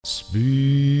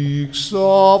Speak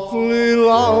softly,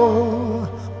 love,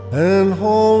 and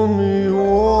hold me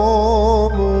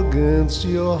warm against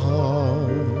your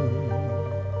heart.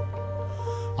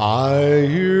 I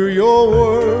hear your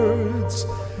words.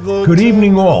 Good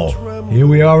evening, all. Here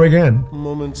we are again,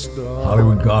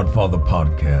 Hollywood Godfather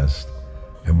Podcast,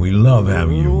 and we love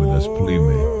having you with us, believe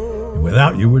me. And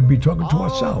without you, we'd be talking to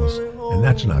ourselves, and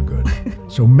that's not good.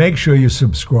 So make sure you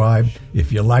subscribe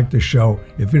if you like the show.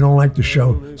 If you don't like the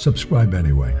show, subscribe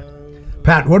anyway.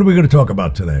 Pat, what are we going to talk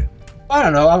about today? I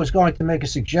don't know. I was going to make a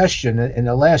suggestion. In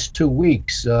the last 2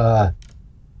 weeks,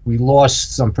 we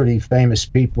lost some pretty famous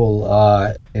people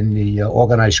in the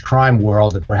organized crime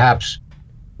world, and perhaps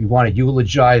we want to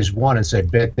eulogize one and say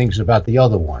bad things about the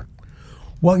other one.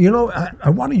 Well, you know, I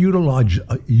want to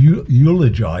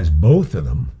eulogize both of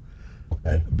them,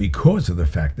 okay, because of the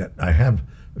fact that I have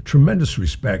a tremendous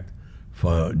respect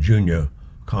for Junior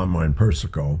Carmine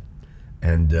Persico,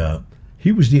 and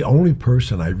he was the only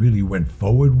person I really went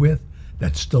forward with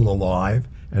that's still alive.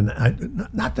 And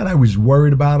not that I was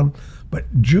worried about him, but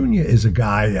Junior is a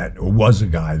guy that, or was a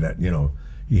guy that, you know,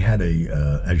 he had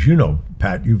a, as you know,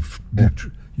 Pat, you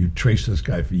traced this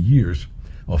guy for years,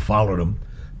 or followed him,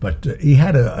 but he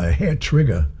had a hair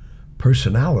trigger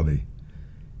personality.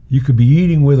 You could be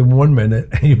eating with him 1 minute,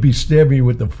 and you'd be stabbing you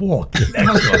with the fork the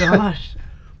next one. Oh, gosh.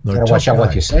 No, Gotta watch out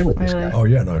what you say with this guy. Oh,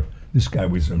 yeah, no. This guy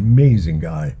was an amazing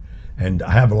guy, and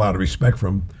I have a lot of respect for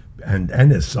him,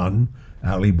 and his son,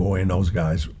 Ali Boy, and those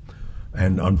guys.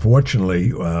 And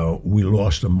unfortunately, we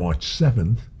lost him March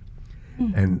 7th,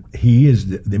 and he is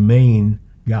the main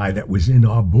guy that was in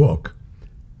our book,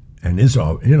 and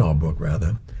in our book,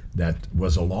 rather, that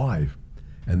was alive.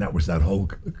 And that was that whole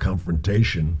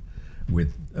confrontation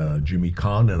with Jimmy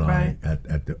Kahn and I at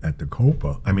the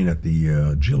Copa. I mean, at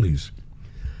the Gillies.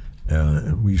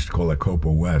 We used to call it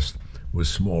Copa West. It was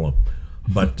smaller,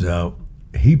 but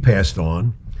he passed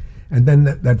on, and then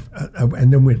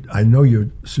I know you're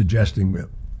suggesting,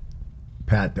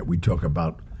 Pat, that we talk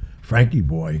about Frankie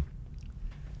Boy,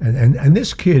 and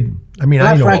this kid. I mean,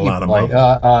 I know Frankie a lot Boy,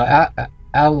 about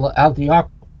Al Diaco.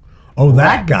 Oh,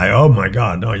 that guy! Oh my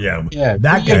God! Oh yeah,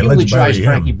 that guy. Let's bury him.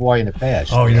 Frankie Boy in the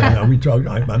past. Oh yeah, no, we talked.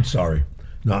 I'm sorry.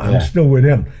 No, I'm still with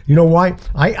him. You know why?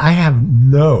 I have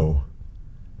no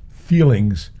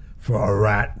feelings for a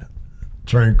rat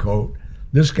turncoat.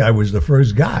 This guy was the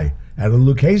first guy out of the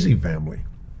Lucchese family,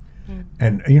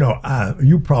 and you know,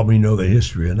 you probably know the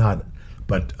history or not,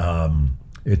 but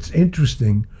it's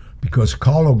interesting because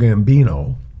Carlo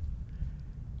Gambino,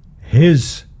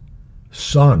 his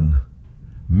son,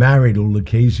 married a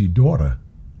Lucchese daughter.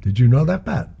 Did you know that,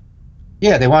 Pat?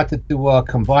 Yeah, they wanted to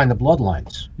combine the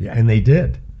bloodlines. Yeah, and they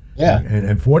did. Yeah. And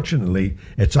unfortunately,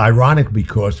 it's ironic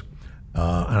because,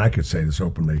 and I could say this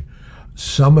openly,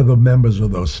 some of the members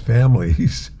of those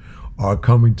families are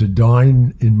coming to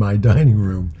dine in my dining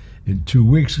room in 2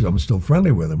 weeks because I'm still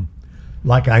friendly with them,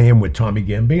 like I am with Tommy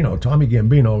Gambino. Tommy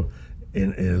Gambino,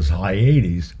 in his high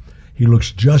 80s, he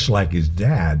looks just like his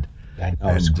dad. I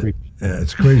know, it's creepy.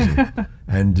 It's crazy.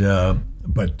 And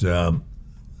but the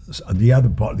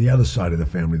other side of the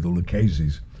family, the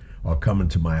Lucchese's, are coming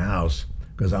to my house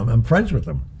because I'm friends with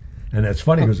them, and that's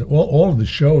funny because all of the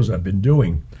shows I've been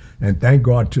doing, and thank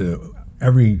God to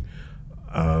every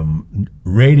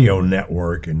radio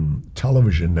network and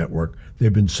television network,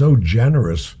 they've been so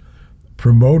generous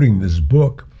promoting this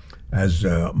book. As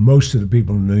most of the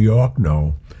people in New York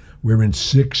know, we're in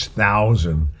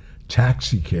 6,000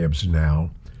 taxi cabs now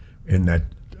in that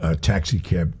taxi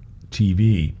cab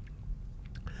TV,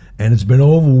 and it's been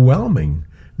overwhelming,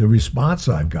 the response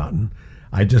I've gotten.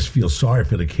 I just feel sorry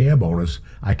for the cab owners.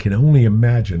 I can only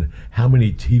imagine how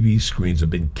many TV screens have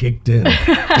been kicked in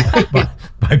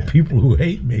by people who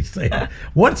hate me, saying,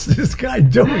 "What's this guy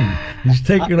doing? He's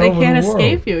taking over the world." They can't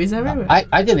escape you. He's everywhere.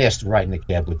 I didn't ask to ride in the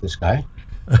cab with this guy.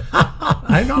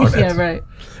 I know. Yeah, right.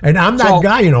 And I'm that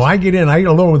guy, you know. I get in, I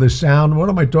don't know with the sound. What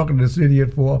am I talking to this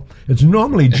idiot for? It's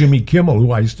normally Jimmy Kimmel,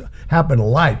 who I happen to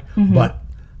like. Mm-hmm. But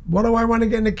what do I want to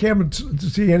get in the camera to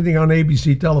see anything on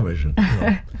ABC television? You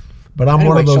know? But I'm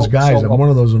one of those guys. I'm one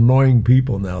of those annoying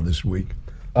people now this week,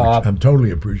 which I'm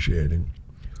totally appreciating.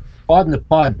 Pardon the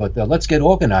pun, but let's get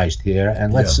organized here,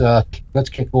 and let's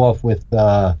kick off with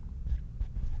Carmine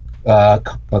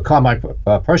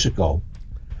Persico,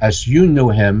 as you knew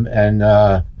him, and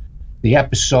the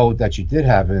episode that you did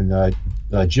have in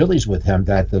Gillies with him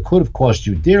that could have cost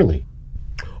you dearly.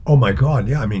 Oh my God!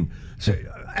 Yeah, I mean,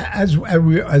 as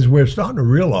we're starting to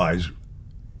realize,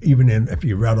 even if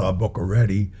you read our book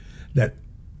already, that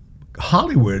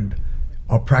Hollywood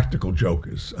are practical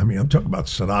jokers. I mean, I'm talking about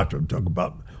Sinatra. I'm talking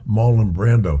about Marlon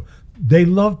Brando. they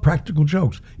love practical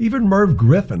jokes. Even Merv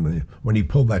Griffin, when he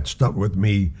pulled that stunt with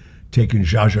me, taking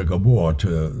Zsa Zsa Gabor to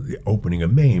the opening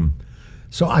of MAME.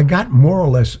 So I got more or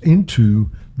less into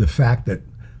the fact that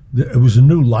it was a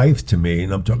new life to me,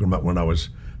 and I'm talking about when I was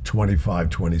 25,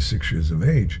 26 years of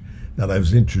age, that I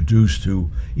was introduced to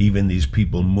even these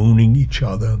people mooning each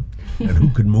other and who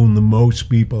could moon the most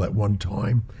people at one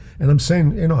time. And I'm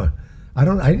saying,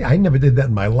 I never did that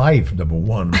in my life, number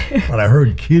one, but I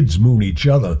heard kids moon each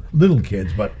other, little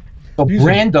kids, but... So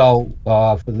Brando,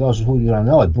 for those who don't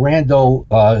know it,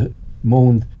 Brando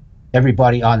mooned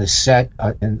everybody on the set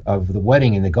of the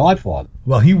wedding in The Godfather.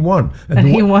 Well, he won. And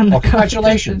he won the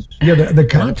congratulations. Yeah,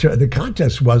 the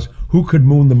contest was who could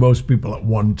moon the most people at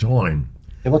one time.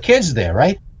 There were kids there,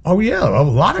 right? Oh, yeah, a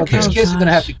lot of kids. These kids are going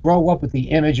to have to grow up with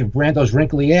the image of Brando's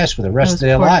wrinkly ass for the rest of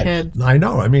their lives. Kids. I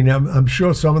know. I mean, I'm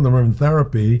sure some of them are in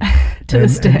therapy. To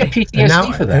this day. PTSD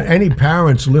now, for that. Any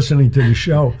parents listening to the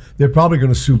show, they're probably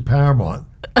going to sue Paramount.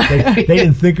 They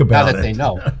didn't think about now that it. they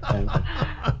know.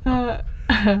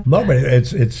 No, but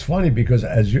it's funny because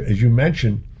as you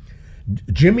mentioned,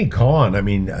 Jimmy Caan. I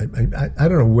mean, I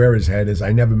don't know where his head is.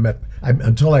 I never met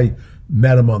until I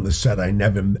met him on the set. I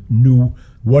never knew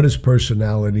what his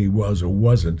personality was or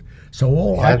wasn't. So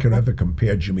all I could ever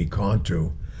compare Jimmy Caan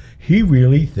to, he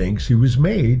really thinks he was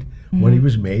made when he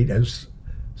was made as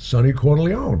Sonny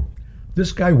Corleone.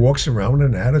 This guy walks around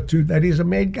with an attitude that he's a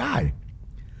made guy.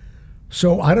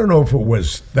 So I don't know if it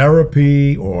was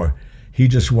therapy or he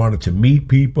just wanted to meet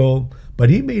people,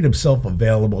 but he made himself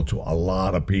available to a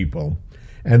lot of people,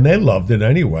 and they loved it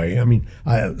anyway. I mean,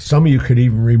 some of you could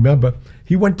even remember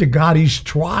he went to Gotti's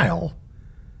trial.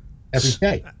 Every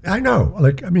day. I know.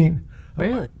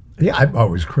 Really? Yeah, it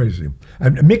was crazy.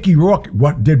 And Mickey Rourke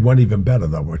did one even better,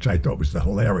 though, which I thought was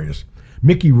hilarious.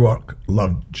 Mickey Rourke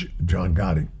loved John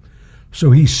Gotti.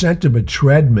 So he sent him a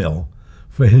treadmill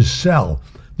for his cell.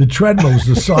 The treadmill was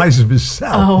the size of his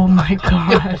cell. Oh, my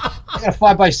God. I got a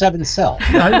 5x7 cell.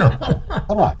 I know.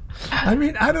 Come on. I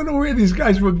mean, I don't know where these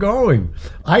guys were going.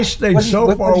 I stayed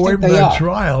What far do you away think from they that are?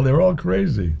 trial. They're all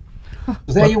crazy.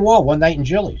 There you are, one night in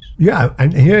Jilly's. Yeah,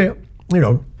 and here,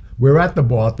 we're at the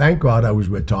bar. Thank God I was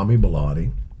with Tommy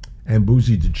Bilotti and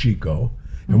Boozy DeChico.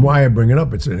 And why I bring it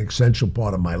up, it's an essential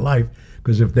part of my life,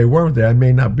 because if they weren't there, I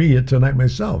may not be here tonight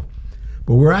myself.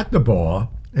 But we're at the bar,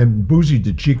 and Boozy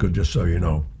DeChico, just so you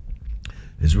know,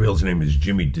 his real name is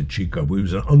Jimmy DeChico. He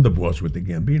was an underboss with the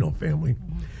Gambino family.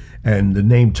 And the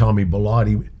name Tommy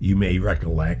Bilotti, you may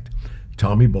recollect,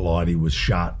 Tommy Bilotti was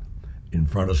shot in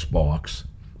front of Sparks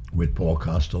with Paul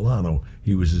Castellano.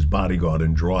 He was his bodyguard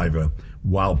and driver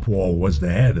while Paul was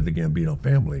the head of the Gambino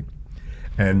family.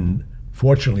 And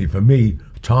fortunately for me,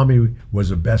 Tommy was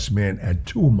the best man at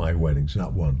two of my weddings,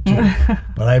 not one, two.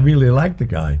 But I really liked the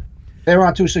guy. They were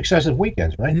on 2 successive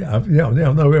weekends, right? Yeah, no,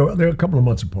 they were a couple of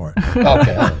months apart.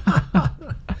 Okay.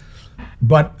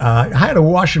 But I had a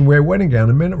wash and wear wedding gown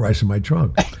and minute rice in my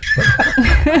trunk.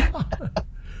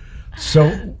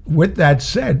 So with that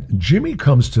said, Jimmy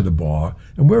comes to the bar,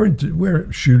 and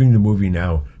we're shooting the movie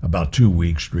now about 2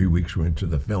 weeks, 3 weeks we're into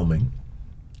the filming.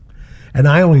 And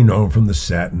I only know him from the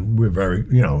set, and we're very,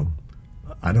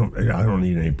 I don't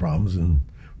need any problems, and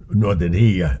nor did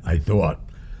he, I thought.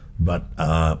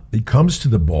 But he comes to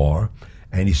the bar,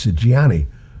 and he said, Gianni,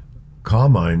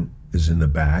 Carmine is in the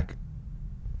back.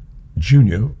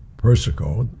 Junior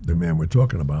Persico, the man we're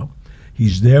talking about,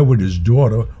 he's there with his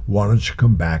daughter. Why don't you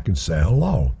come back and say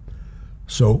hello?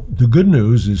 So the good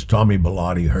news is Tommy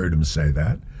Bilotti heard him say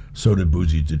that. So did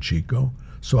Boozy DeChico.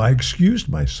 So I excused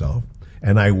myself,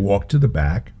 and I walked to the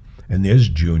back, and there's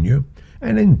Junior.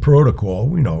 And in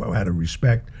protocol, out of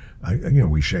respect,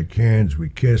 we shake hands, we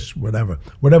kiss, whatever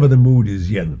the mood is.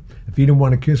 Yeah, if he didn't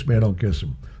want to kiss me, I don't kiss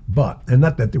him. But, and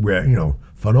not that we're,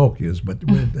 Finocchios, but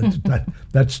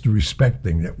that's the respect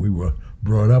thing that we were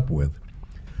brought up with.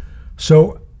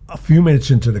 So a few minutes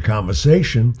into the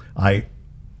conversation, I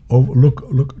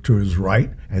look to his right,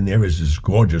 and there is this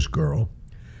gorgeous girl.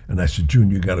 And I said,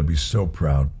 Junior, you got to be so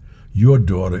proud. Your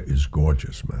daughter is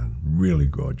gorgeous, man, really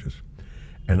gorgeous.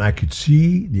 And I could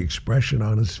see the expression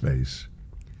on his face,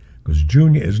 because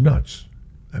Junior is nuts.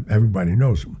 Everybody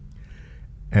knows him.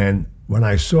 And when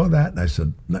I saw that, I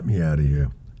said, let me out of here.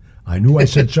 I knew I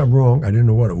said something wrong. I didn't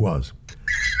know what it was.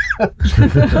 It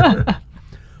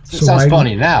sounds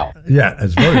funny now. Yeah,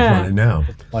 it's very funny now.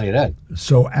 Funny then.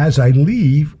 So as I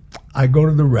leave, I go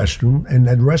to the restroom, and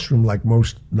that restroom, like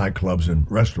most nightclubs and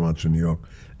restaurants in New York,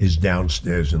 is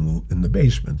downstairs in the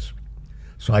basements.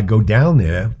 So I go down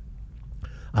there.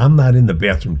 I'm not in the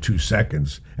bathroom 2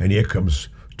 seconds, and here comes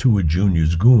two of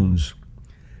Junior's goons,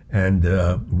 and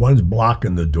one's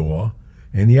blocking the door,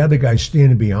 and the other guy's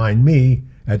standing behind me,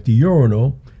 at the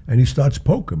urinal, and he starts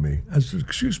poking me. I said,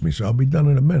 excuse me, sir, I'll be done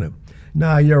in a minute.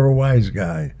 Nah, you're a wise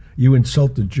guy. You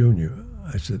insulted Junior.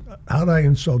 I said, how'd I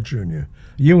insult Junior?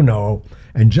 You know.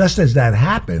 And just as that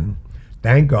happened,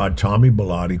 thank God Tommy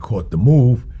Bilotti caught the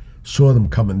move, saw them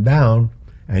coming down,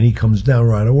 and he comes down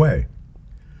right away.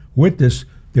 With this,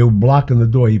 they were blocking the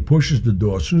door. He pushes the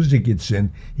door. As soon as he gets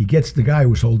in, he gets the guy who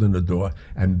was holding the door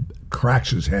and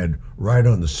cracks his head right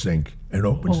on the sink and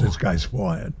opens this guy's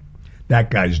forehead. That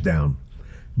guy's down.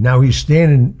 Now he's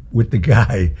standing with the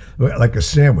guy like a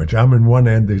sandwich. I'm in one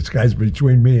end. This guy's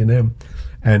between me and him.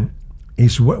 And he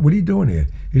said, what are you doing here?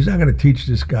 He's not going to teach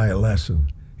this guy a lesson.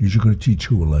 He's going to teach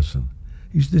who a lesson?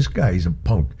 He's this guy. He's a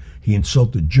punk. He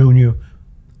insulted Junior.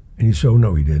 And he said, oh,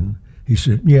 no, he didn't. He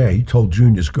said, yeah, he told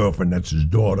Junior's girlfriend that's his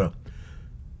daughter.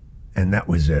 And that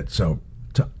was it. So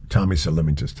Tommy said, let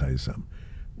me just tell you something.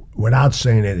 Without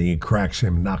saying anything, he cracks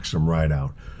him, knocks him right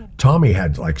out. Tommy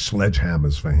had like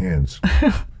sledgehammers for hands.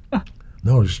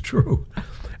 No, it's true.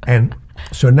 And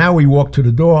so now we walk to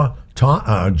the door.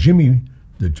 Jimmy,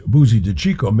 Boozy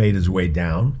DeChico, made his way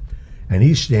down. And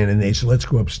he's standing there. He said, let's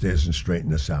go upstairs and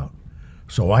straighten this out.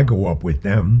 So I go up with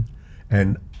them.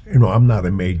 And, you know, I'm not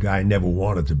a made guy. I never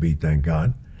wanted to be, thank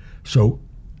God. So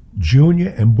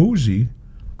Junior and Boozy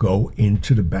go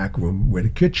into the back room where the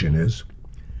kitchen is.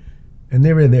 And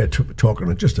they're in there talking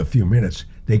in just a few minutes.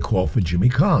 They call for Jimmy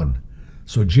Kahn.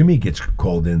 So Jimmy gets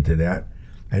called into that.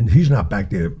 And he's not back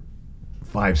there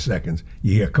 5 seconds.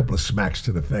 You hear a couple of smacks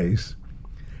to the face.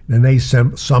 Then they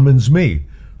summons me.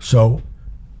 So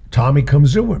Tommy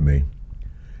comes in with me.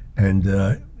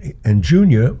 And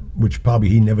Junior, which probably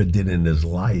he never did in his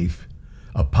life,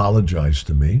 apologized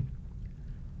to me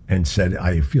and said,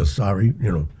 I feel sorry,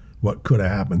 you know, what could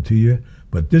have happened to you.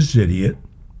 But this idiot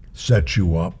set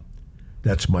you up.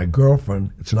 That's my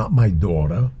girlfriend. It's not my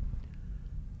daughter.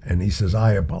 And he says,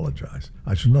 I apologize.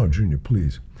 I said, no, Junior,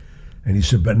 please. And he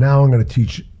said, but now I'm going to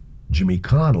teach Jimmy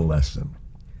Kahn a lesson.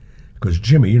 Because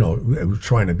Jimmy, you know, was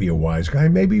trying to be a wise guy.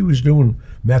 Maybe he was doing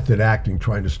method acting,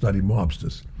 trying to study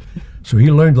mobsters. So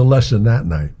he learned a lesson that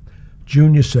night.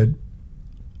 Junior said,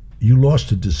 you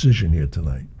lost a decision here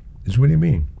tonight. He said, what do you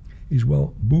mean? He's,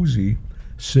 well, Boozy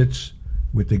sits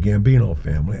with the Gambino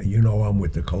family. You know, I'm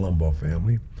with the Colombo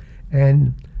family.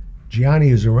 And Gianni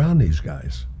is around these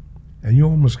guys. And you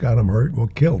almost got him hurt or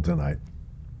killed tonight.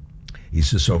 He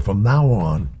says, so from now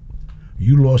on,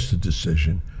 you lost the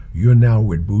decision. You're now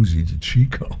with Boozy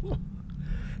DeChico.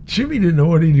 Jimmy didn't know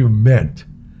what it even meant.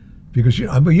 Because, you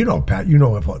know, Pat, you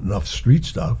know enough street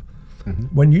stuff.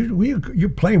 Mm-hmm. When you're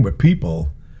playing with people,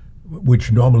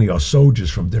 which normally are soldiers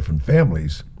from different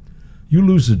families, you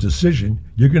lose the decision,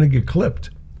 you're going to get clipped.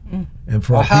 Mm. And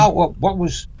for how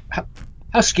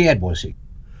scared was he?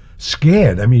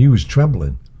 Scared. I mean, he was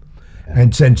trembling. Yeah.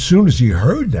 And as soon as he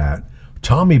heard that,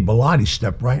 Tommy Bilotti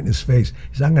stepped right in his face.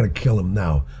 He said, I'm going to kill him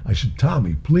now. I said,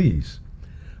 Tommy, please.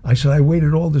 I said, I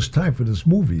waited all this time for this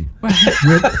movie.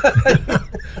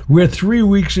 We're 3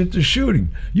 weeks into shooting.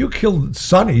 You killed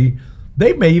Sonny.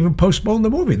 They may even postpone the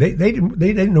movie. They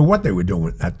didn't know what they were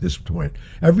doing at this point.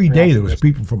 Every day there was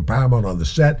people from Paramount on the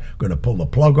set going to pull the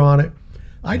plug on it.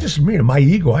 I just, my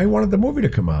ego, I wanted the movie to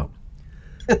come out.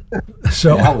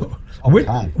 So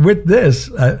with this,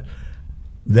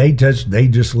 they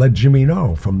just let Jimmy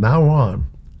know from now on,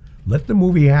 let the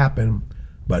movie happen,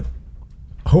 but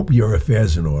hope your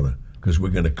affairs in order because we're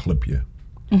going to clip you.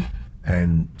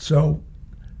 And so,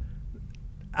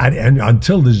 and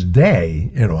until this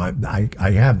day, you know,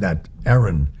 I have that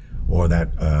errand or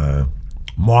that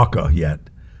marker yet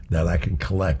that I can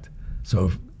collect. So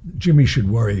if Jimmy should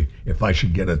worry if I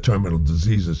should get a terminal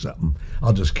disease or something,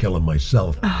 I'll just kill him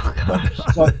myself. Oh, gosh.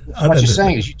 So what you're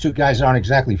saying is you two guys aren't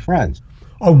exactly friends.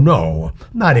 Oh, no,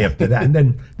 not after that. And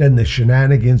then the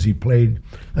shenanigans he played.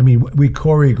 I mean, we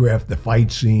choreographed the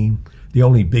fight scene, the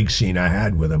only big scene I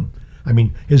had with him. I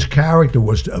mean, his character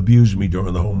was to abuse me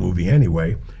during the whole movie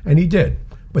anyway, and he did.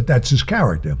 But that's his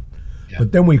character. Yeah.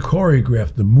 But then we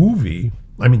choreographed the movie,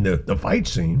 the fight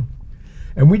scene,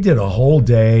 and we did a whole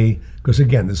day, because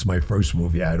again, this is my first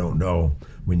movie, I don't know.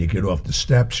 When you get off the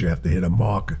steps, you have to hit a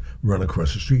mark, run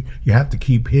across the street. You have to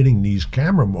keep hitting these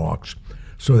camera marks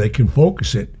so they can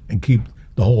focus it and keep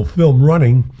the whole film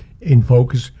running in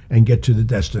focus and get to the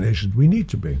destinations we need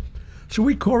to be. So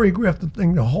we choreographed the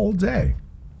thing the whole day.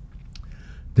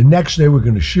 The next day we're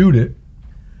going to shoot it,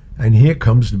 and here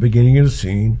comes the beginning of the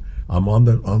scene. I'm on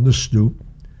the stoop,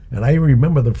 and I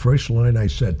remember the first line I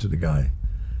said to the guy.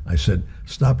 I said,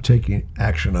 stop taking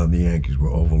action on the Yankees,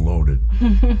 we're overloaded.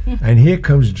 And here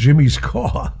comes Jimmy's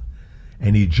car,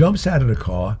 and he jumps out of the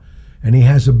car, and he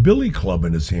has a billy club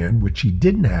in his hand, which he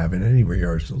didn't have in any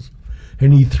rehearsals,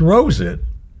 and he throws it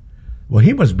Well,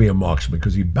 he must be a marksman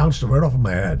because he bounced it right off of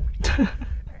my head.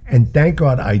 And thank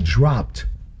God I dropped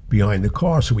behind the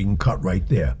car so we can cut right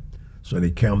there. So they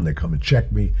come and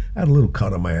check me. I had a little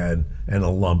cut on my head and a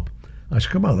lump. I said,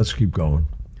 come on, let's keep going.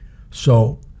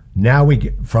 So now we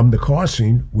get from the car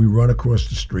scene, we run across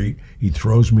the street. He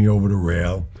throws me over the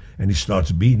rail and he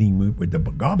starts beating me with the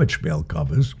garbage pail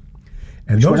covers.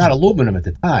 And Which were not aluminum at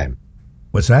the time.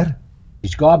 What's that?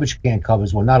 These garbage can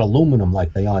covers were not aluminum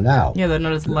like they are now. Yeah, they're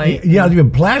not as light. Yeah, even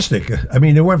plastic. I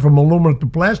mean, they went from aluminum to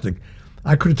plastic.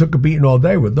 I could have took a beating all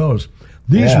day with those.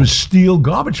 These were steel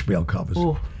garbage pail covers.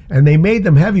 Ooh. And they made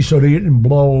them heavy so they didn't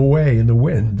blow away in the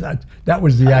wind. That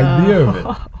was the idea of it.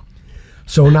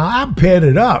 So now I'm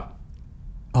padded up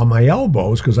on my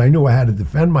elbows because I knew I had to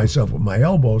defend myself with my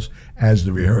elbows, as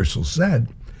the rehearsal said.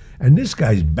 And this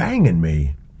guy's banging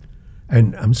me.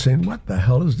 And I'm saying, what the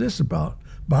hell is this about?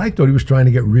 But I thought he was trying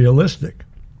to get realistic.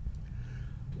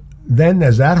 Then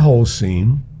there's that whole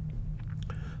scene.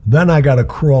 Then I got to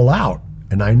crawl out,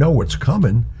 and I know what's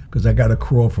coming because I got to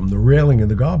crawl from the railing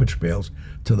and the garbage pails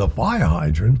to the fire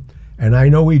hydrant, and I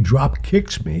know he drop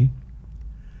kicks me.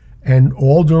 And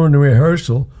all during the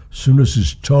rehearsal, as soon as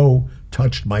his toe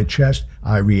touched my chest,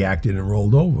 I reacted and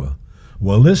rolled over.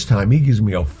 Well, this time he gives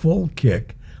me a full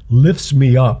kick, lifts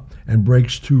me up, and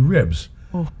breaks 2 ribs.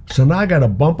 So now I got a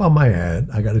bump on my head,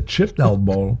 I got a chipped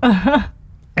elbow,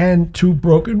 and 2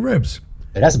 broken ribs.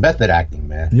 Hey, that's method acting,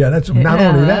 man. Yeah, that's not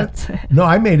only that's that. it. No,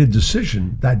 I made a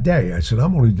decision that day. I said,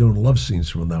 I'm only doing love scenes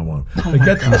from now on.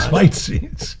 Forget these fight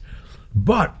scenes.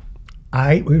 But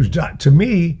to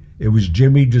me, it was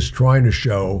Jimmy just trying to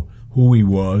show who he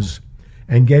was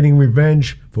and getting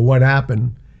revenge for what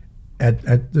happened at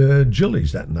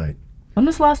Jilly's that night. When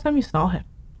was the last time you saw him?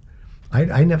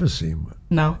 I never see him.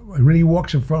 No. When he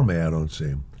walks in front of me, I don't see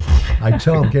him. I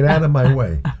tell him, get out of my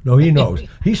way. No, he knows.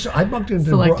 I bumped into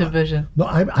Selective vision. No,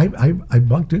 I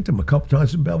bumped into him a couple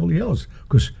times in Beverly Hills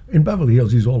because in Beverly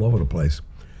Hills he's all over the place,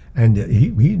 and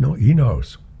he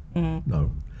knows.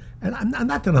 No, and I'm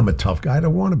not that I'm a tough guy. I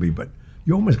don't want to be, but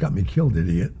you almost got me killed,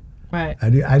 idiot. Right.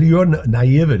 Out of your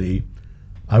naivety,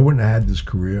 I wouldn't have had this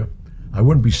career. I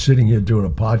wouldn't be sitting here doing a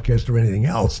podcast or anything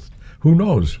else. Who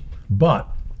knows? But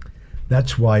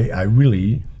that's why I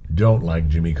really don't like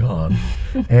Jimmy Kahn.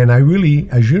 And I really,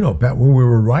 as you know, Pat, when we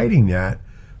were writing that,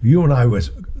 you and I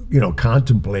was,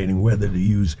 contemplating whether to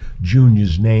use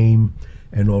Junior's name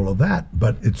and all of that.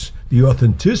 But it's the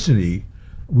authenticity.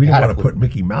 We didn't want to put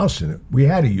Mickey Mouse in it. We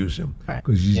had to use him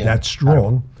because he's that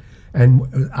strong.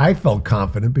 And I felt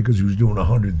confident because he was doing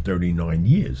 139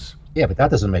 years. Yeah, but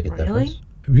that doesn't make a difference.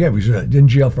 Yeah, he was in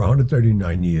jail for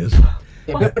 139 years.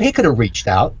 Yeah, but he could have reached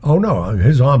out. Oh, no.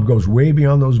 His arm goes way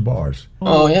beyond those bars.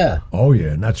 Oh, yeah. Oh,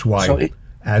 yeah. And that's why,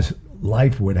 as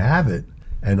life would have it,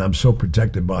 and I'm so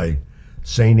protected by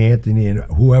St. Anthony and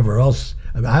whoever else,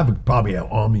 I have probably an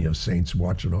army of saints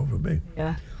watching over me.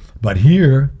 Yeah. But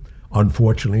here,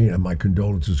 unfortunately, and my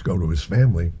condolences go to his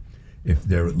family, if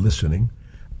they're listening,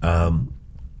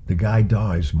 the guy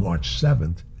dies March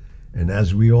 7th. And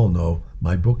as we all know,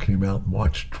 my book came out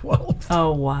March 12th.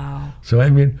 Oh, wow. So, I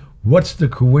mean, what's the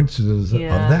coincidence of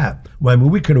that? Well, I mean,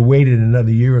 we could have waited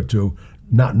another year or two,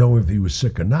 not knowing if he was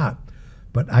sick or not.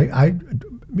 But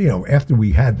after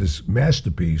we had this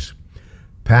masterpiece,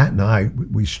 Pat and I,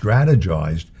 we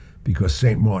strategized because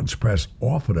St. Martin's Press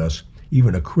offered us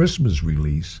even a Christmas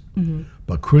release. Mm-hmm.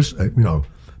 But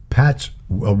Pat's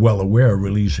well aware of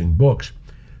releasing books.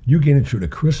 You get into the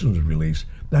Christmas release,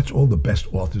 that's all the best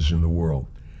authors in the world.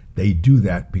 They do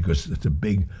that because it's a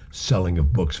big selling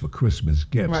of books for Christmas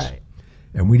gifts. Right.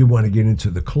 And we didn't want to get into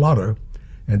the clutter.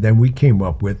 And then we came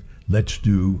up with, let's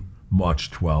do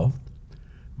March 12th.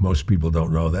 Most people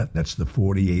don't know that. That's the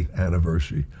 48th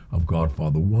anniversary of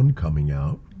Godfather 1 coming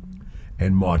out.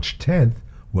 And March 10th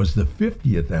was the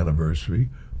 50th anniversary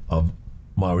of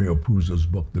Mario Puzo's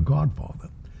book, The Godfather.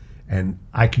 And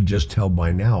I can just tell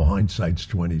by now, hindsight's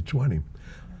 2020.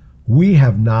 We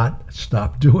have not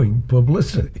stopped doing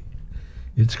publicity.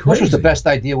 It's crazy. Which was the best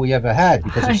idea we ever had,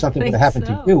 because if something would have happened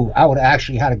to you, I would have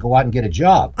actually had to go out and get a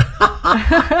job.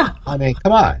 I mean,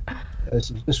 come on.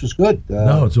 This was good.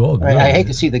 No, it's all good. I hate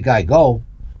to see the guy go,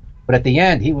 but at the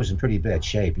end, he was in pretty bad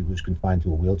shape. He was confined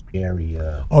to a wheelchair. He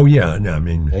was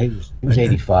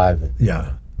 85.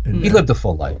 Yeah. He lived a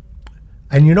full life.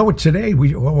 And you know what, today,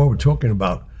 we're talking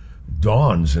about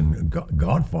Dons and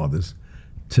Godfathers.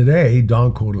 Today,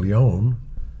 Don Corleone,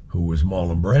 who was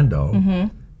Marlon Brando,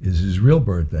 is his real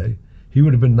birthday. He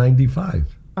would have been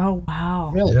 95. Oh,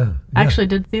 wow. Really? Yeah. I actually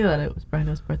did see that it was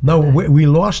Brando's birthday. No, we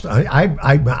lost.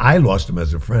 I lost him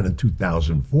as a friend in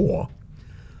 2004,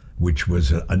 which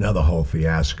was another whole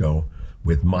fiasco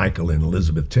with Michael and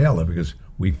Elizabeth Taylor, because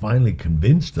we finally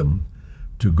convinced him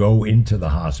to go into the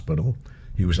hospital.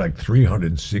 He was like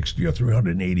 360 or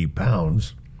 380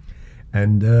 pounds.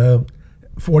 And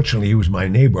fortunately, he was my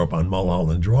neighbor up on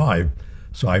Mulholland Drive,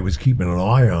 so I was keeping an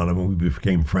eye on him, and we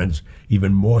became friends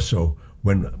even more so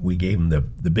when we gave him the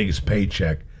biggest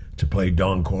paycheck to play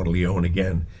Don Corleone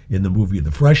again in the movie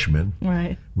The Freshman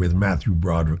Right. with Matthew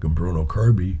Broderick and Bruno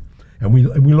Kirby. And we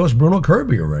lost Bruno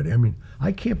Kirby already. I mean,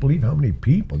 I can't believe how many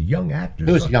people, young actors.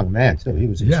 He was a young man too. He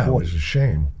was in his Yeah, it 40s. was a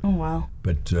shame. Oh wow.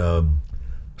 But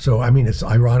so I mean, it's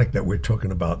ironic that we're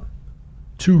talking about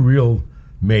two real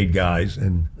made guys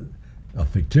and a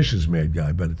fictitious made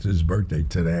guy, but it's his birthday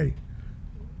today.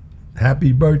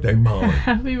 Happy birthday, Molly.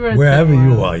 Happy birthday. Wherever you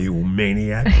Marlon. are, you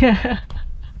maniac.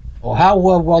 Well, how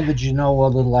well did you know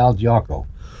little Al Giaco?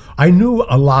 I knew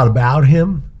a lot about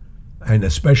him, and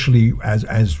especially as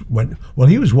when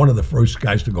he was one of the first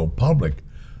guys to go public.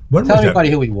 When Tell was that? everybody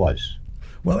who he was.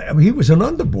 Well, I mean, he was an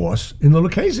underboss in the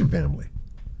Lucchese family,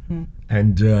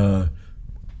 and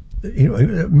he was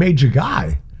a major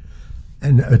guy.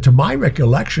 And to my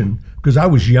recollection, because I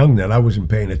was young then, I wasn't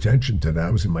paying attention to that. I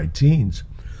was in my teens,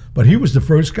 but he was the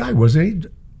first guy, wasn't he,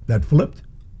 that flipped,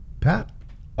 Pat?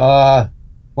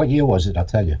 What year was it? I'll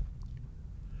tell you.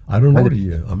 I don't know the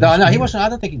year. No, he wasn't. I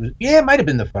don't think he was. Yeah, it might have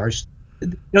been the first.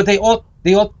 You know, they all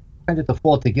tended to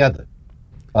fall together.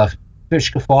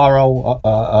 Fish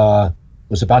Cafaro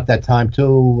was about that time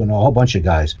too, and a whole bunch of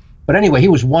guys. But anyway, he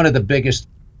was one of the biggest,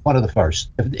 one of the first,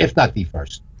 if not the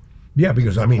first. Yeah,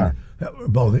 because I mean,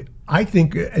 well, I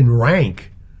think in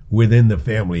rank within the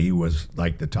family, he was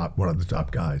like one of the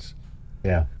top guys.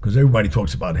 Yeah, Because everybody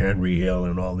talks about Henry Hill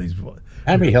and all these.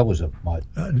 Henry Hill was a mud.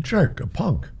 A jerk, a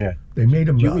punk. Yeah. They made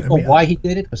him. Do you recall why he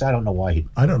did it? Because I don't know why he.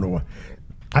 I don't know why.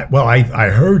 I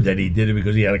heard that he did it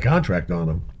because he had a contract on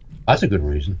him, That's a good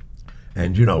reason.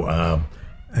 and you know,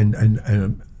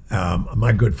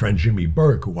 my good friend Jimmy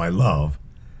Burke, who I love,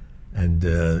 and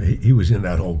he was in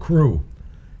that whole crew,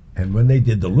 and when they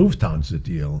did the Lufthansa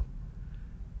deal,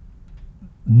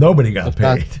 nobody got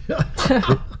paid.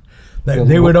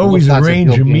 They would always Lufthansa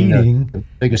arrange a deal being meeting. The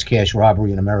biggest cash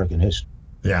robbery in American history.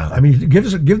 Yeah, I mean,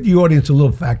 give the audience a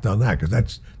little fact on that,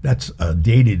 because that's a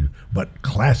dated but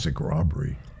classic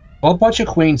robbery. Well, a bunch of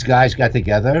Queens guys got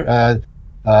together.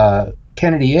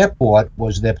 Kennedy Airport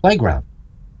was their playground.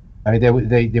 I mean,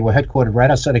 they were headquartered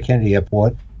right outside of Kennedy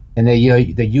Airport, and they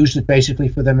used it basically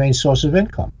for their main source of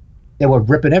income. They were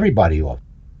ripping everybody off.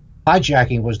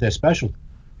 Hijacking was their specialty.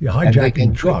 Yeah, And they hijacking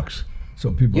can- trucks,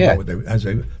 so people Yeah. know what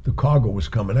the cargo was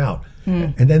coming out,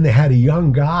 and then they had a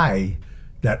young guy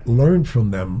that learned from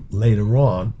them later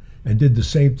on and did the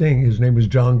same thing. His name was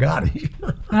John Gotti.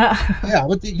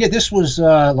 Yeah, this was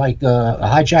like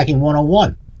hijacking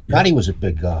 101. Gotti was a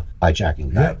big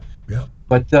hijacking guy. yeah.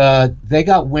 But they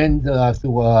got wind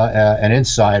through an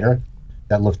insider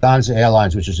that Lufthansa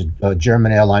Airlines, which is a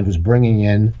German airline, was bringing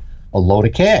in a load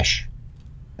of cash,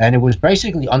 and it was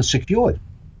basically unsecured.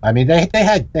 I mean, they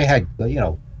had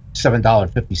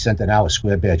 $7.50 an hour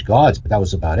square badge guards, but that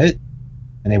was about it.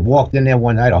 And they walked in there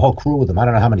one night, a whole crew with them. I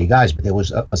don't know how many guys, but there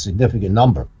was a significant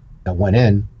number that went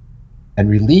in and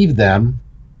relieved them.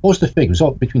 What was the figure? It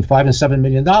was between $5 and $7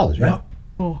 million, right? Yeah.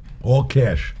 Oh, All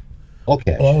cash, All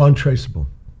cash. all untraceable.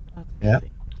 Yeah.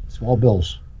 Small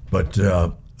bills. But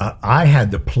I had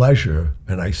the pleasure,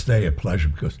 and I stay a pleasure,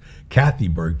 because Kathy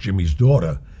Burke, Jimmy's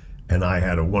daughter, and I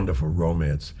had a wonderful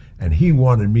romance. And he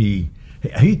wanted me,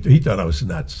 he thought I was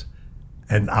nuts.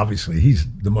 And obviously, he's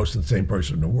the most insane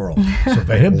person in the world. So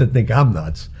for him to think I'm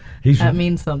nuts, that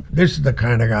means something. this is the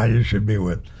kind of guy you should be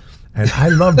with. And I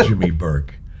love Jimmy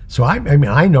Burke. So I mean,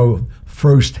 I know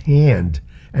firsthand,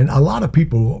 and a lot of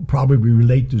people probably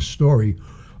relate this story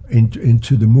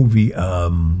into the movie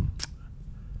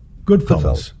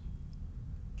Goodfellas.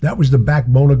 That was the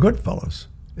backbone of Goodfellas,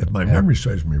 if my memory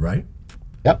serves me right.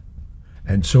 Yep.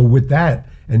 And so with that,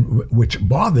 and which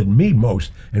bothered me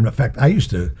most, and in fact, I used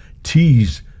to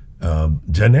tease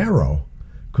De Niro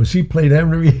because he played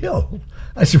Henry Hill.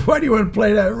 I said, "Why do you want to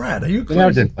play that rat? Are you De Niro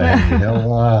crazy?" didn't play Henry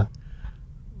Hill.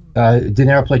 De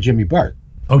Niro played Jimmy Burke.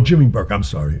 Oh, Jimmy Burke. I'm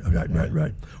sorry.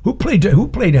 Right. Who played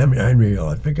Henry Hill?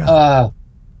 I forgot.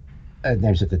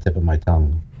 Name's at the tip of my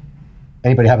tongue.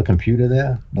 Anybody have a computer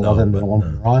there? No, Other than the but one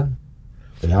no. we're on?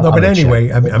 No, but anyway,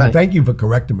 check. I mean, thank you for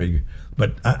correcting me.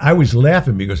 But I was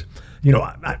laughing because, you know,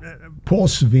 Paul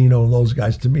Savino and those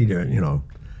guys, to me, they're, you know,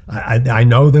 I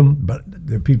know them, but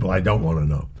they're people I don't want to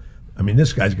know. I mean,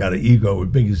 this guy's got an ego as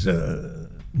big as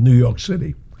New York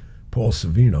City, Paul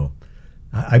Savino.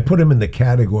 I put him in the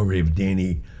category of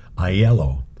Danny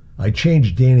Aiello. I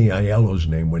changed Danny Aiello's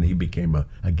name when he became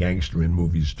a gangster in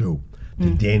movies too, to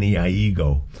Danny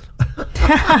Aiego.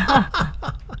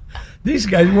 These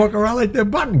guys walk around like they're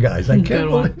button guys. I can't Good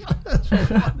one. believe that's so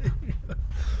funny.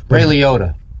 Ray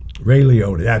Liotta. Ray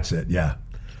Liotta, that's it, yeah.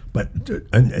 But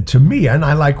to me, and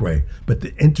I like Ray, but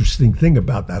the interesting thing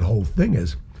about that whole thing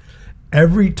is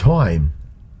every time,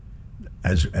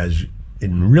 as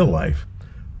in real life,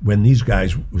 when these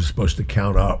guys were supposed to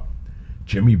count up,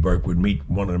 Jimmy Burke would meet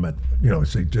one of them at,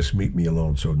 say, just meet me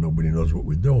alone so nobody knows what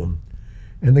we're doing.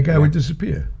 And the guy would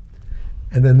disappear.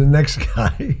 And then the next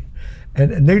guy,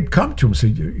 and they'd come to him and say,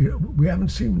 we haven't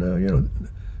seen,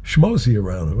 Schmozy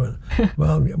around.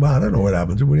 Well, I don't know what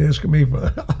happens. What are you asking me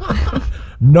for?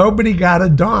 Nobody got a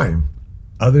dime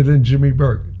other than Jimmy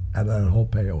Burke out of that whole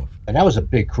payoff. And that was a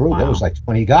big crew. Wow. There was like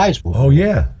 20 guys. Oh,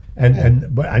 yeah.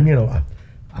 But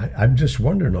I'm just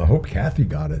wondering, I hope Kathy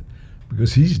got it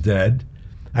because he's dead.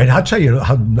 And I'll tell you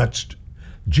how nuts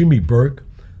Jimmy Burke,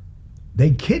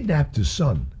 they kidnapped his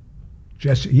son.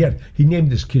 Jesse, he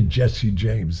named this kid Jesse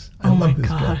James. I love this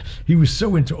guy. gosh. He was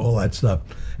so into all that stuff.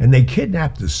 And they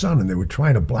kidnapped his son and they were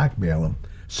trying to blackmail him,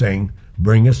 saying,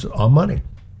 bring us our money.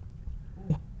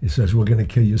 He says, we're going to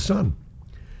kill your son.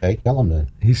 Hey, kill him then.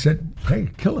 He said, hey,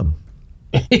 kill him.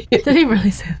 Did he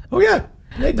really say that? Oh, yeah,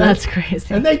 they did. That's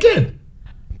crazy. And they did.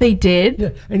 They did? Yeah.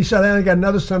 And he said, I got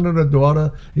another son and a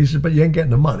daughter. He said, but you ain't getting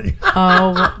the money.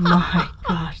 Oh my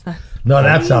gosh, that's No,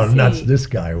 that's how crazy. nuts this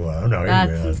guy was. No,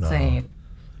 That's no. insane.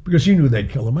 Because he knew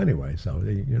they'd kill him anyway, so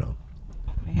they,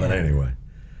 But Man. anyway.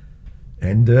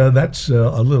 And that's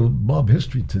a little mob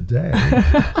history today.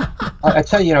 I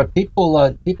tell you,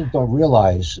 people don't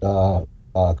realize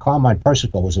Carmine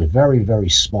Persico was a very, very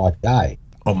smart guy.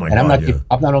 Oh my And God,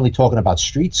 I'm not only talking about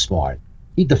street smart.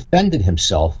 He defended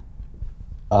himself.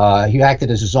 He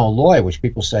acted as his own lawyer, which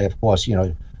people say, of course,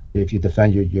 if you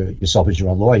defend yourself as your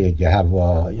own lawyer, you have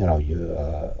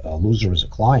a loser as a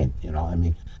client.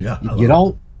 Yeah,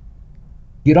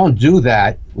 You don't do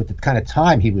that with the kind of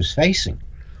time he was facing,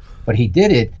 but he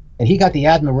did it, and he got the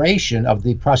admiration of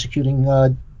the prosecuting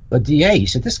DA. He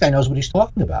said, "This guy knows what he's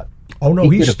talking about." Oh no,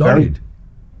 he did studied.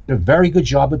 a very good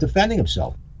job of defending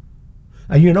himself.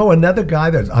 And another guy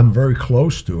that I'm very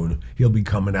close to, and he'll be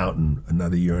coming out in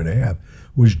another year and a half,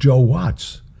 was Joe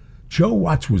Watts. Joe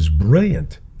Watts was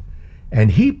brilliant.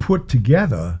 And he put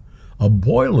together a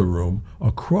boiler room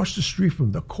across the street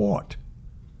from the court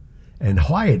and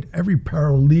hired every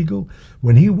paralegal.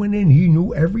 When he went in, he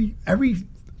knew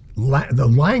the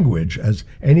language, as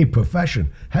any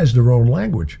profession has their own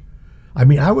language. I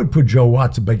mean, I would put Joe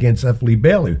Watts up against F. Lee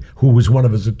Bailey, who was one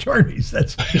of his attorneys.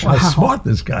 That's how smart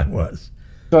this guy was.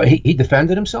 So he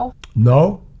defended himself.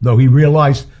 No, he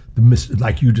realized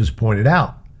like you just pointed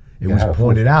out. It was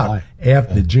pointed out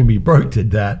after Jimmy Burke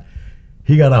did that.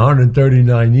 He got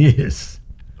 139 years.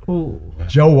 Ooh.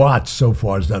 Joe Watts so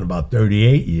far has done about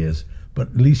 38 years, but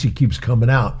at least he keeps coming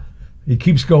out. He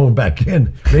keeps going back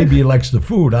in. Maybe he likes the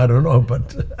food. I don't know,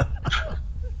 but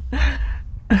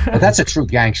But that's a true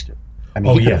gangster. I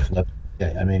mean, he could have flipped.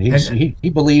 Yeah, I mean, he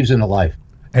believes in the life.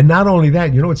 And not only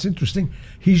that, what's interesting?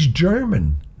 He's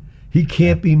German. He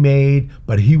can't be made,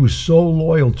 but he was so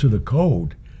loyal to the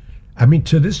code. I mean,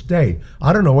 to this day,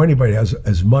 I don't know anybody has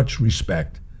as much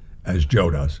respect as Joe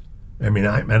does. I mean,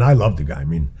 I love the guy. I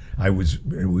mean,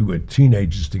 we were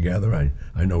teenagers together.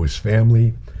 I know his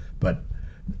family, but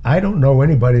I don't know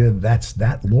anybody that's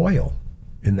that loyal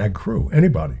in that crew.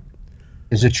 Anybody.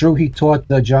 Is it true he taught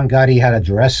John Gotti how to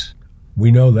dress?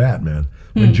 We know that, man.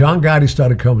 When John Gotti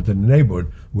started coming to the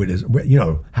neighborhood with his,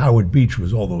 Howard Beach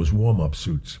was all those warm-up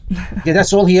suits. Yeah,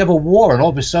 that's all he ever wore, and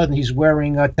all of a sudden he's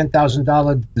wearing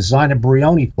 $10,000 designer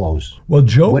Brioni clothes. Well,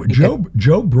 Joe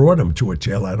brought him to a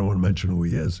tailor. I don't want to mention who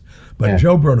he is, but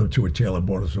Joe brought him to a tailor and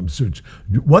bought him some suits.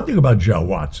 One thing about Joe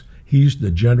Watts, he's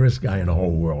the generous guy in the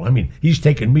whole world. I mean, he's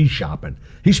taken me shopping.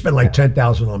 He spent like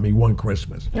 $10,000 on me one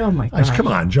Christmas. Oh my I said, gosh. come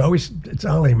on, Joe. It's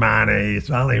only money. It's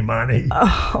only money.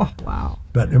 Oh wow.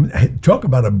 But talk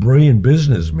about a brilliant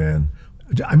businessman.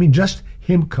 I mean, just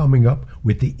him coming up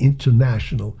with the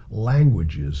international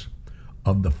languages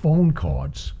of the phone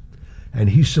cards. And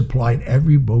he supplied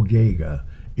every bodega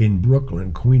in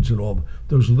Brooklyn, Queens, and all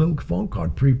those little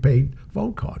prepaid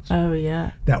phone cards. Oh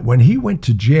yeah. That when he went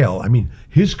to jail, I mean,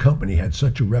 his company had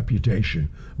such a reputation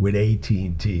with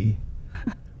AT&T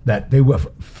that they were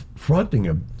fronting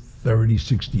him 30,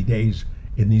 60 days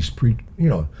in these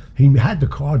he had the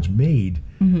cards made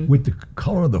with the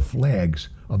color of the flags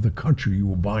of the country you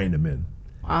were buying them in.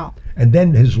 Wow. And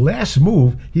then his last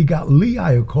move, he got Lee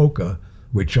Iacocca,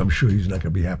 which I'm sure he's not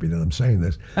going to be happy that I'm saying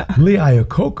this. Lee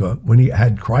Iacocca, when he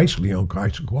had Chrysler, he owned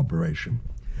Chrysler Corporation,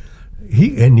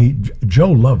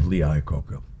 Joe loved Lee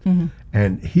Iacocca.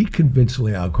 And he convinced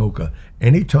Lee Iacocca,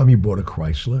 anytime he bought a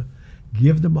Chrysler,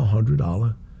 give them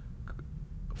 $100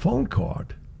 phone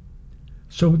card.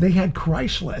 So they had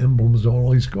Chrysler emblems on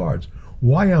all these cards.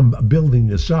 Why I'm building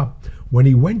this up, when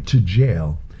he went to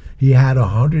jail, he had a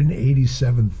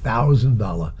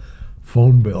 $187,000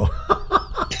 phone bill.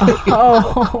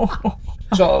 Oh.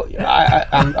 So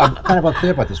I'm kind of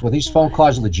unclear about this. Were these phone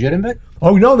calls legitimate?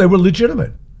 Oh, no, they were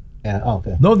legitimate. Yeah. Oh,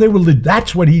 okay. No, they were.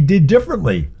 That's what he did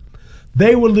differently.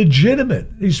 They were legitimate.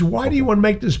 He said, "Why do you want to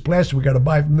make this plastic? We got to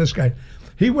buy from this guy."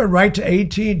 He went right to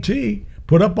AT&T,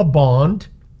 put up a bond,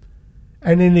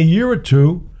 and in a year or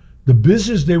two, the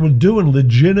business they were doing,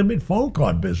 legitimate phone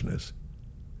card business.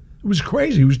 It was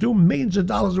crazy. He was doing millions of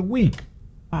dollars a week.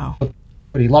 Wow.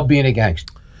 But he loved being a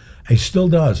gangster. He still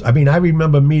does. I mean, I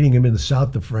remember meeting him in the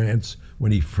south of France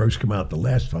when he first came out the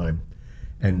last time,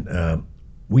 and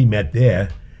we met there.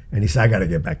 And he said, "I got to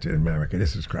get back to America.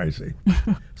 This is crazy."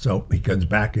 So he comes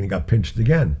back and he got pinched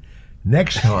again.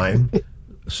 Next time,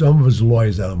 some of his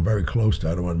lawyers that I'm very close to,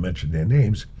 I don't want to mention their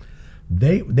names,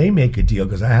 they make a deal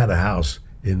because I had a house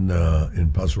in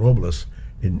Paso Robles,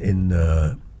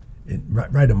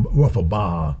 right off of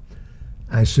Baja.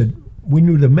 I said, we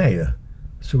knew the mayor.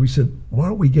 So we said, why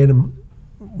don't we get him,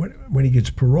 when he gets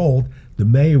paroled, the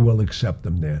mayor will accept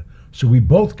him there. So we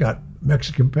both got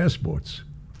Mexican passports.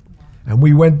 And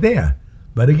we went there.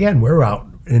 But again, we're out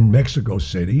in Mexico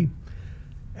City,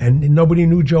 and nobody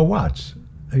knew Joe Watts.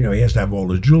 You know, he has to have all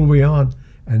the jewelry on.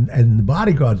 And the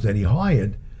bodyguards that he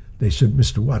hired, they said,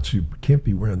 "Mr. Watts, you can't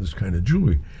be wearing this kind of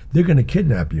jewelry. They're going to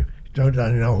kidnap you. Don't you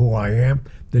know who I am?"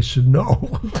 They said,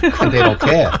 "No." And they don't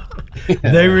care.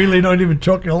 They really don't even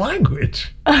talk your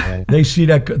language. Right. They see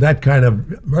that kind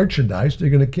of merchandise,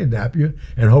 they're going to kidnap you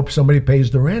and hope somebody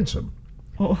pays the ransom.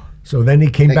 Oh. So then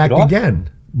he came Take back it off? again.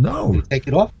 No. You take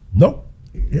it off? Nope.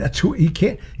 That's who he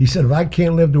can't. He said, "If I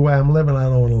can't live the way I'm living, I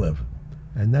don't want to live."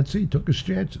 And that's it. He took his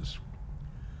chances.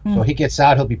 So he gets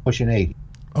out, he'll be pushing 80.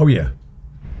 Oh yeah.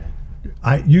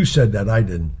 You said that. I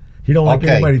didn't. He don't like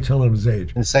Okay. anybody telling him his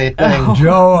age. And say a thing.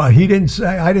 Joe, he didn't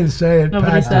say. I didn't say it.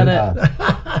 Nobody Pat said did.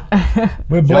 it.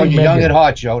 We're Joe, blaming you're young Megan. at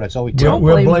heart, Joe. That's all we We're, care.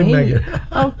 we're blame blaming me. Megan.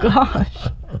 Oh gosh.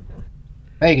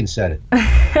 Megan said it.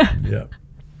 Yeah.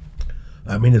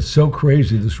 I mean, it's so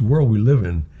crazy, this world we live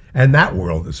in, and that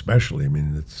world especially. I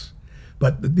mean, it's,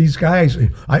 but these guys,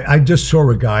 I just saw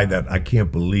a guy that I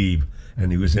can't believe,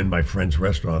 and he was in my friend's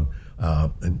restaurant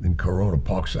in Corona,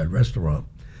 Parkside Restaurant,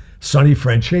 Sonny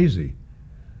Francesi.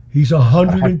 He's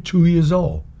 102 years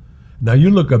old. Now, you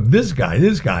look up this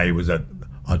guy was a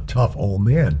tough old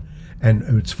man. And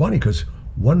it's funny because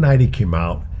one night he came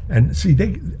out, and see,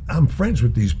 I'm friends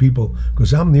with these people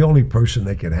because I'm the only person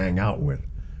they can hang out with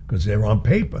because they're on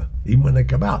paper, even when they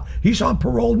come out. He's on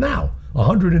parole now,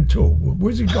 102.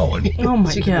 Where's he going? Oh What's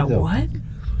my he gonna God. do? What?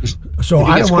 So If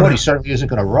he I gets don't caught, want he to. certainly isn't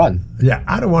going to run. Yeah,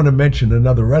 I don't want to mention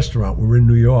another restaurant. We're in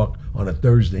New York on a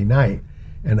Thursday night,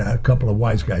 and a couple of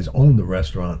wise guys own the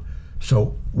restaurant.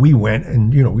 So we went,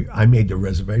 and I made the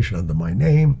reservation under my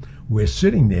name. We're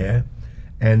sitting there,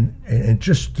 and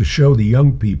just to show the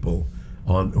young people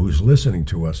who's listening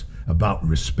to us about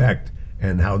respect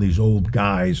and how these old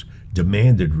guys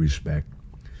demanded respect.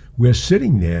 We're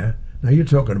sitting there. Now you're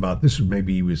talking about this.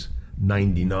 Maybe he was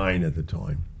 99 at the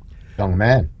time. Young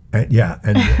man. And, yeah,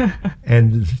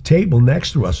 and the table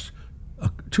next to us,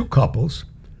 two couples,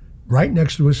 right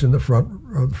next to us in the front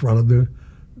of the.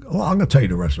 Well, I'm gonna tell you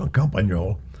the restaurant,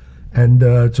 Campagnolo, and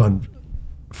it's on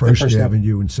First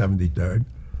Avenue and 73rd.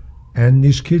 And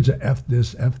these kids are F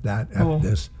this, F that, F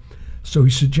this. So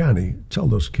he said, "Johnny, tell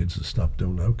those kids to stop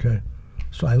doing that, okay?"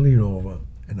 So I lean over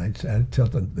and I tell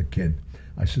the kid,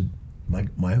 I said,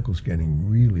 my uncle's getting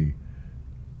really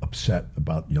upset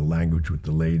about your language with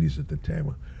the ladies at the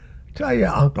table. Tell your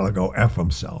uncle to go F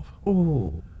himself.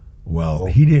 Ooh. Well,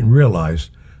 he didn't realize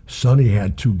Sonny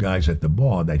had two guys at the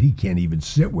bar that he can't even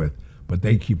sit with, but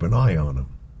they keep an eye on him.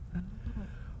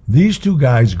 These two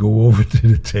guys go over to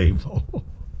the table,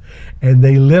 and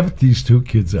they lift these two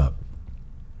kids up.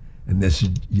 And they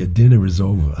said, "Your dinner is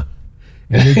over."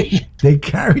 And they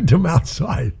carried them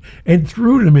outside and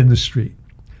threw them in the street.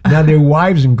 Now their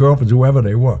wives and girlfriends, whoever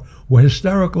they were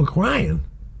hysterical crying.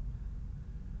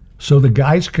 So the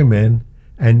guys come in,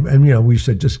 and we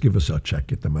said, "Just give us our check,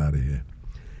 get them out of here."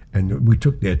 And we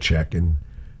took their check, and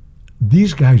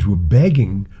these guys were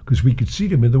begging because we could see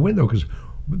them in the window because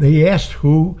they asked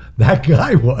who that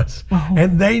guy was.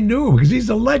 And they knew because he's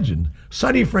a legend.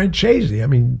 Sonny Francesi, I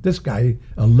mean, this guy,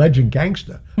 a legend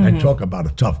gangster. And talk about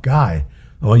a tough guy.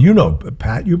 Well,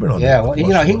 Pat, you've been on Yeah, that.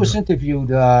 well, he was interviewed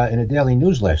in the Daily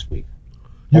News last week.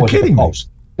 You're Or was it the kidding me. Post?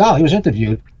 No, he was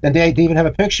interviewed, and they even have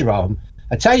a picture of him.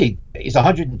 I tell you, he's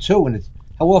 102, and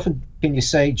how often can you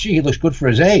say, "Gee, he looks good for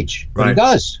his age"? But he Right.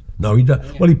 does. No, he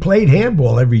does. Well, he played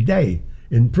handball every day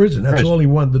in prison. That's all he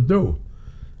wanted to do.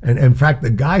 And in fact,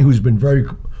 the guy who's been very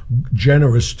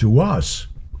generous to us,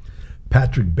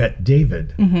 Patrick Bet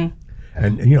David,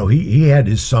 and he had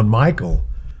his son Michael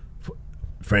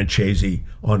Franchese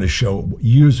on his show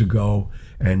years ago,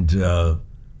 and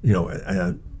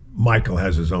Michael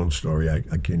has his own story. I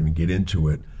can't even get into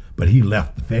it, but he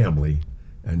left the family,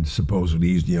 and supposedly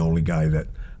he's the only guy that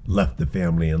left the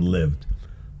family and lived.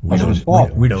 We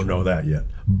don't know that yet.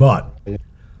 But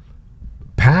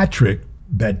Patrick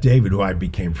Bet David, who I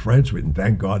became friends with, and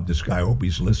thank God this guy, I hope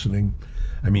he's listening.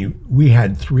 I mean, we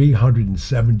had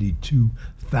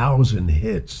 372,000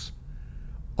 hits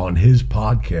on his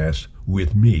podcast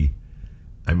with me.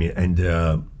 I mean, and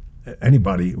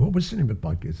anybody, what was the name of the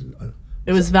podcast?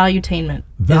 It was Valuetainment.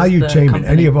 Valuetainment.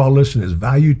 Any of our listeners,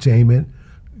 Valuetainment,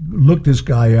 look this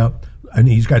guy up. And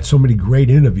he's got so many great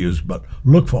interviews, but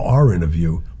look for our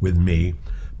interview with me.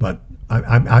 But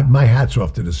my hat's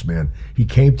off to this man. He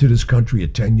came to this country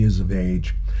at 10 years of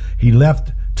age. He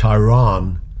left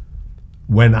Tehran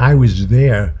when I was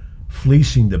there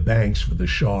fleecing the banks for the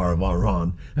Shah of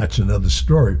Iran. That's another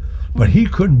story. But he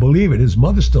couldn't believe it. His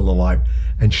mother's still alive.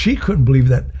 And she couldn't believe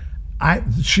that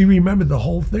she remembered the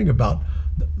whole thing about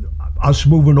us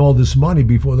moving all this money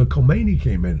before the Khomeini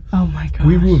came in. Oh my gosh.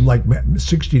 We moved like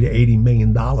 $60 to $80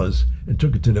 million and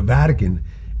took it to the Vatican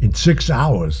in 6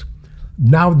 hours.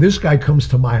 Now this guy comes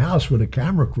to my house with a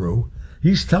camera crew.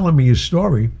 He's telling me his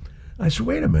story. I said,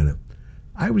 wait a minute.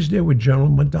 I was there with General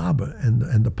Madaba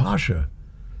and the Pasha.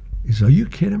 He said, are you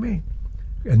kidding me?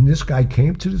 And this guy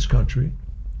came to this country,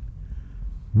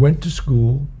 went to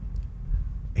school.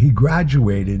 He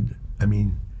graduated. I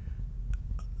mean,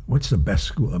 what's the best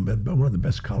school? I mean, one of the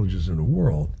best colleges in the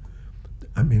world.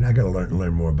 I mean, I got to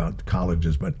learn more about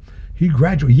colleges, but he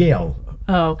graduated Yale.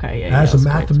 Oh, okay. Yeah, as a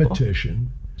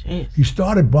mathematician. Jeez. He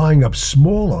started buying up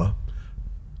smaller,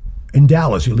 in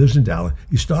Dallas, he lives in Dallas,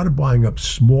 he started buying up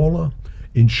smaller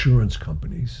insurance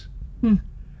companies.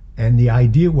 And the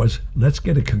idea was, let's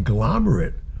get a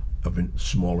conglomerate of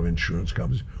smaller insurance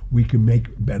companies. We can make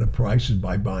better prices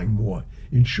by buying more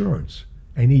insurance.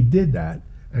 And he did that.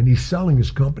 And he's selling his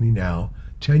company now,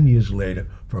 10 years later,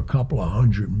 for a couple of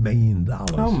 $100 million.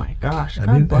 Oh my gosh,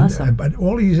 God bless him. But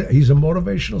he's a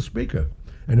motivational speaker.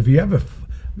 And if you ever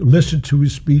listen to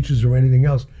his speeches or anything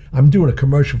else, I'm doing a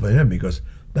commercial for him because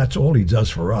that's all he does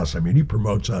for us. I mean, he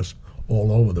promotes us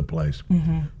all over the place.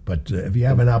 But if you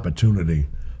have an opportunity,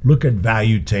 look at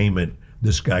Valuetainment.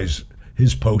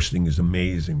 His posting is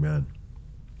amazing, man.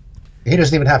 He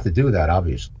doesn't even have to do that,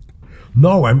 obviously.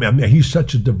 No, I mean, he's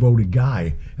such a devoted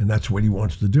guy, and that's what he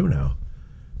wants to do now.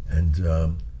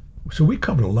 And so we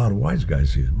covered a lot of wise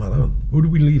guys here. Who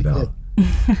did we leave out?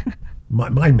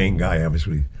 My main guy,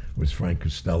 obviously, was Frank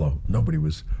Costello. Nobody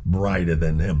was brighter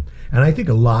than him. And I think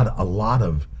a lot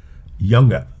of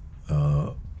younger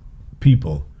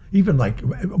people, even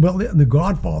The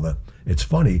Godfather, it's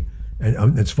funny.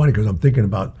 And it's funny because I'm thinking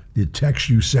about the text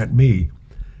you sent me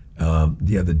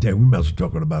the other day. We might as well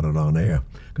talk about it on air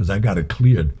because I got it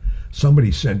cleared.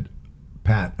 Somebody sent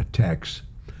Pat a text,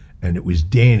 and it was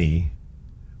Danny,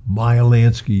 Meyer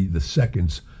Lansky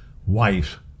II's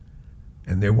wife,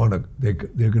 and they're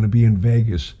going to be in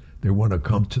Vegas. They want to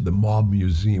come to the Mob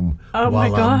Museum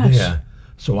while I'm there.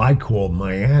 So I called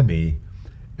Miami,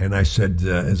 and I said,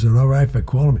 "Is it all right if I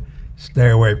call them? Stay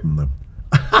away from them."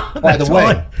 By the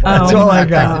way, that's all I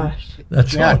got.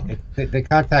 That's all. They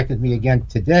contacted me again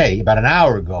today, about an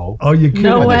hour ago. Oh, you kidding?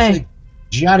 No way. Said,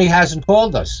 Gianni hasn't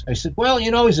called us. I said, well,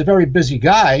 he's a very busy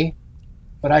guy.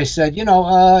 But I said,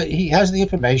 he has the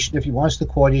information. If he wants to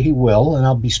call you, he will. And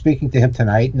I'll be speaking to him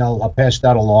tonight, and I'll pass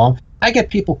that along. I get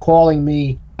people calling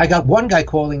me. I got one guy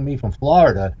calling me from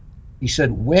Florida. He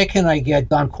said, where can I get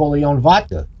Don Corleone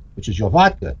vodka, which is your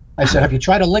vodka? I said, have you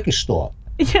tried a liquor store?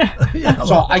 Yeah.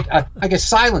 So I get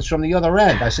silence from the other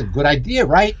end. I said, good idea,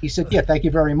 right? He said, yeah, thank you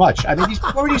very much. I mean,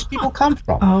 where do these people come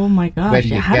from? Oh my gosh. Where do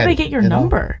you How did they get your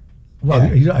number? Well,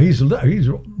 he's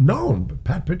known,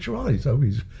 Pat Picciarelli, so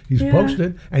he's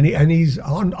posted and he's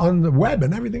on the web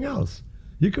and everything else.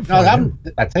 You can find him.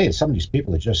 I tell you, some of these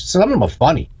people some of them are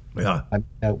funny. Yeah.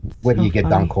 Where do you get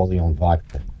Don Corleone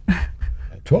vodka?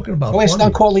 Talking about ask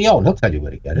Don Corleone. He'll tell you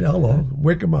where to get it. Hello,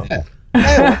 wake him up.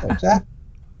 Yeah.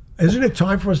 Isn't it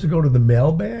time for us to go to the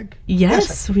mailbag?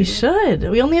 Yes, we should.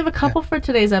 We only have a couple for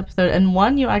today's episode, and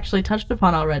one you actually touched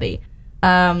upon already.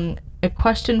 A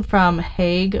question from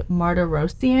Haig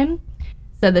Martirosian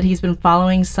said that he's been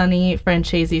following Sonny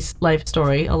Franchese's life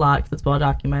story a lot because it's well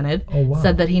documented. Oh, wow.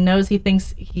 Said that he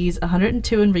thinks he's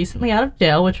 102 and recently out of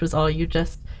jail, which was all you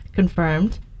just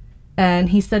confirmed. And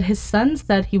he said his son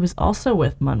said he was also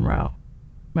with Monroe.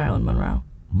 Marilyn Monroe.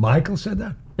 Michael said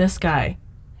that? This guy,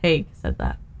 Haig, said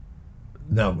that.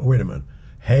 No, wait a minute.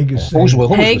 Haig is Who's saying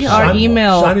with Haig, our Sonny?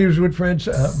 email Sonny was with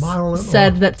Marilyn.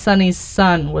 said that Sonny's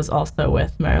son was also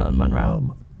with Marilyn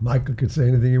Monroe. Michael could say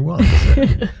anything he wants.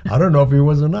 I don't know if he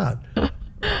was or not.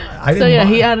 I So didn't yeah,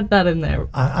 bu- he added that in there.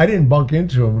 I didn't bunk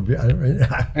into him.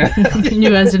 You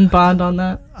guys didn't bond on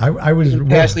that? I was Didn't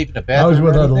pass sleep in the I was bathroom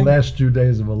with or her the anything? last 2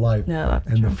 days of her life. Yeah, that's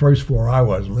and true. the first 4 I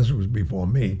was, unless it was before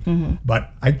me.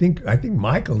 But I think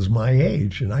Michael's my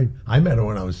age, and I met her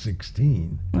when I was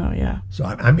 16. Oh yeah. So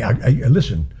I mean, I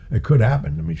listen. It could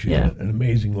happen. I mean, she's Yeah. an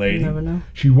amazing lady. You never know.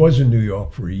 She was in New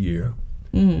York for a year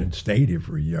and stayed here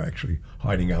for a year, actually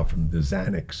hiding out from the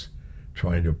Xanax,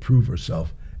 trying to prove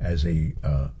herself as a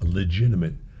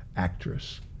legitimate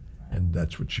actress, and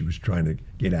that's what she was trying to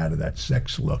get out of that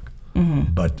sex look.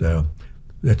 But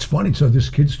that's funny. So this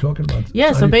kid's talking about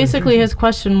Yeah, so Sonny basically Francisco. his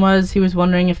question was he was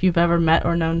wondering if you've ever met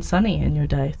or known Sonny in your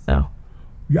day. So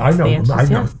Yeah, I know. the answer I is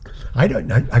know.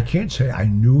 yes. I can't say I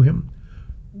knew him.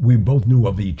 We both knew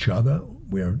of each other.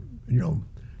 We're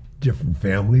different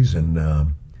families,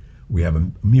 and we have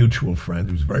a mutual friend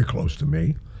who's very close to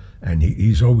me, and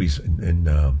he's always in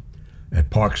at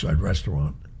Parkside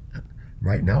Restaurant.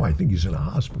 Right now, I think he's in a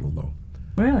hospital though.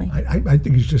 really? I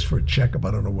think he's just for a checkup.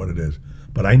 I don't know what it is,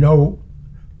 but I know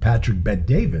Patrick Bet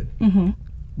David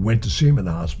went to see him in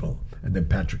the hospital, and then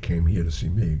Patrick came here to see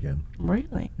me again.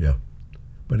 Really? Yeah,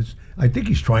 but I think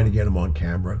he's trying to get him on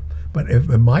camera. But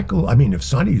if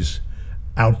Sonny's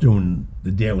out doing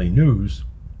the daily news,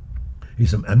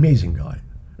 he's an amazing guy,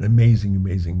 an amazing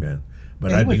man.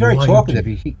 But Yeah, he I'd was be very lying talkative.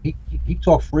 to- He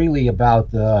talked freely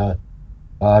about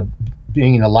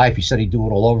being in a life. He said he'd do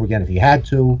it all over again if he had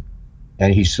to,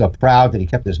 and he's so proud that he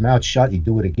kept his mouth shut. He'd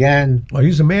do it again. Well,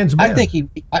 he's a man's man. I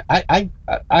think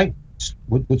I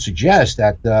would suggest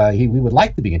that we would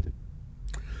like to be interviewed.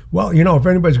 Well, if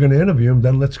anybody's going to interview him,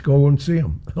 then let's go and see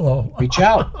him. Hello. Reach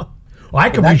out. Well, I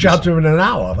can Well, reach that's- out to him in an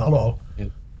hour. Hello.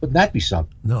 Wouldn't that be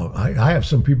something? No, I have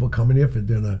some people coming here for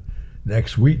dinner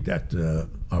next week that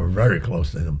are very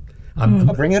close to him.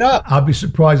 I'll bring it up. I'll be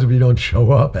surprised if you don't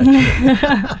show up.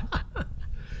 Actually.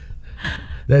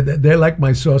 They're like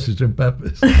my sausage and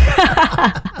peppers.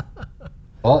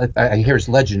 Well, I hear it's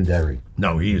legendary.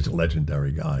 No, he is a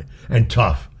legendary guy and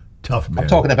tough man. I'm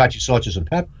talking about your sausage and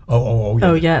pepper. Oh, yeah.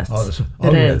 Oh, yes. It yeah.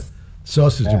 is.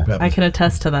 Sausage and peppers. I can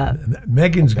attest to that.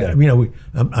 Megan's got,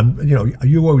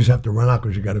 you always have to run out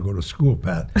because you got to go to school,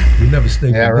 Pat. You never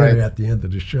stay Yeah, for right. dinner at the end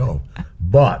of the show.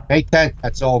 But May 10th,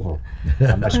 that's over.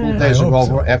 My school days I are hope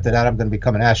over. so. After that, I'm going to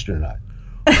become an astronaut.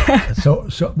 so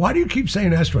why do you keep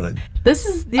saying astronaut? This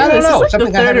is I don't this know. is like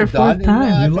Something the I third or haven't done. fourth time.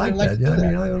 I You think like I'd like that? to Yeah, do I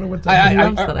mean, that. I don't know what I, that He I,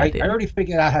 loves that I, idea. I already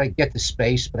figured out how to get to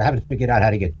space, but I haven't figured out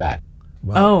how to get back.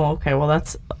 Oh, okay. Well,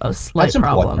 that's a slight That's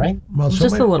important, problem. right? Well,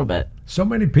 Just a little bit. So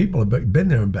many people have been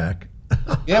there and back.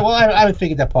 Yeah, well, I haven't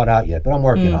figured that part out yet, but I'm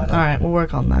working on it. All right, we'll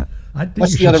work on that. I think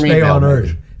What's you the should other stay email, on maybe?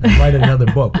 Earth and write another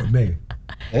book with me.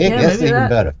 Hey, Yeah, that's maybe even that.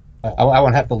 better. I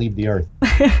won't have to leave the Earth.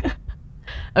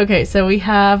 Okay, so we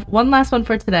have one last one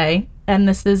for today, and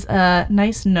this is a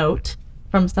nice note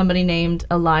from somebody named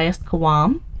Elias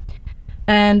Kawam.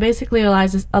 And basically,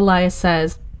 Elias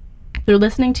says, through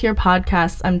listening to your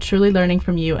podcasts, I'm truly learning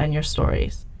from you and your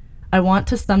stories. I want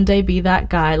to someday be that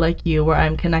guy like you where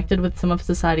I'm connected with some of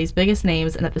society's biggest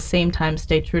names and at the same time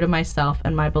stay true to myself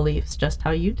and my beliefs, just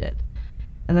how you did.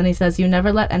 And then he says, you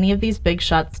never let any of these big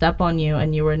shots step on you,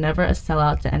 and you were never a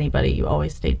sellout to anybody. You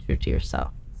always stayed true to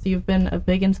yourself. So you've been a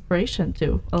big inspiration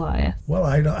to Elias. Well,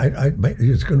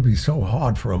 it's going to be so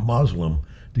hard for a Muslim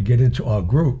to get into our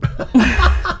group.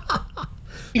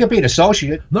 You can be an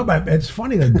associate. No, but it's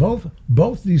funny that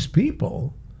both these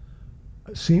people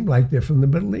seem like they're from the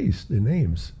Middle East. Their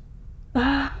names,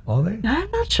 are they?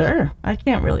 I'm not sure. I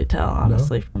can't really tell,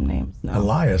 honestly, from names. No.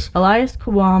 Elias. Elias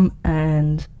Kawam,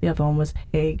 and the other one was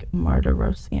Haig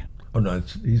Marderosian. Oh no,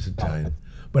 he's Italian.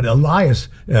 But Elias,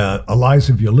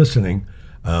 if you're listening,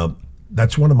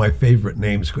 that's one of my favorite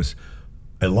names because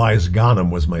Elias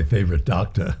Ghanem was my favorite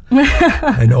doctor,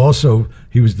 and also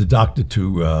he was the doctor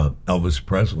to Elvis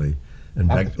Presley. In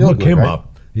fact, Feel look Good, him right?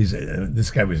 up.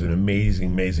 This guy was an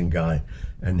amazing guy,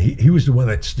 and he was the one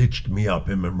that stitched me up.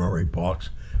 Him and Murray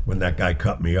Parks when that guy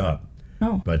cut me up.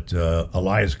 Oh. But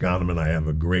Elias Ghanem and I have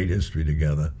a great history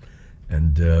together,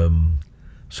 and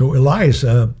so Elias,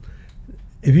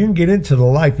 if you can get into the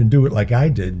life and do it like I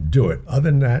did, do it. Other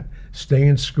than that, stay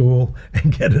in school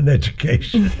and get an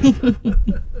education.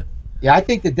 Yeah, I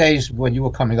think the days when you were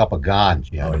coming up are gone,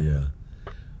 Jim. Oh yeah.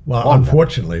 Well, Long time.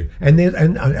 unfortunately,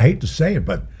 and I hate to say it,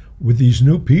 but with these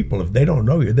new people, if they don't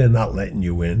know you, they're not letting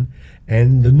you in.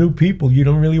 And the new people, you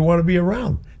don't really want to be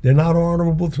around. They're not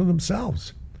honorable to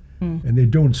themselves. and they're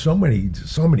doing so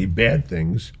many bad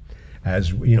things.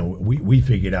 As you know, we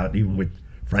figured out even with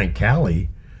Frank Cali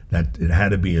that it had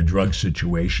to be a drug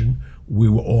situation. We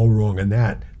were all wrong on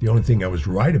that. The only thing I was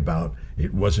right about,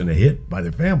 it wasn't a hit by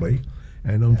the family.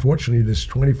 And unfortunately, this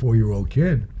 24-year-old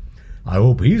kid, I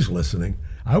hope he's listening.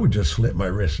 I would just slit my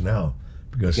wrist now,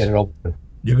 because Get it over.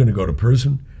 you're going to go to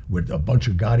prison with a bunch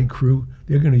of Gotti crew.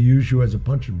 They're going to use you as a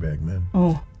punching bag, man.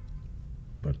 Oh,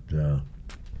 But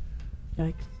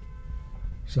yikes.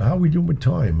 so how are we doing with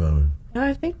time? Yeah,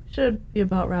 I think we should be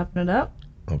about wrapping it up.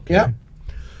 Okay. Yeah.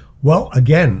 Well,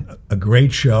 again, a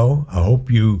great show. I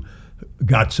hope you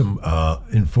got some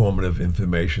informative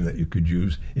information that you could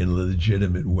use in a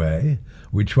legitimate way.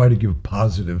 We try to give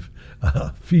positive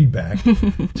feedback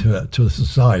to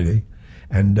society.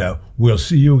 And we'll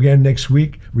see you again next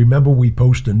week. Remember, we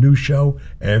post a new show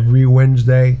every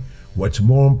Wednesday. What's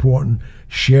more important,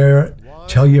 share it,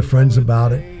 tell your friends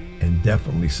about it, and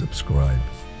definitely subscribe.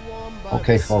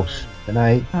 Okay, folks. Good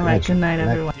night. All right, good night,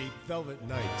 everyone. Deep velvet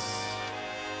nights.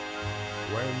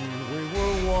 When we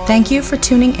were one. Thank you for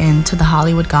tuning in to the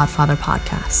Hollywood Godfather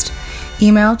podcast.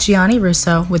 Email Gianni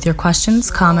Russo with your questions,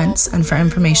 comments, and for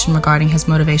information regarding his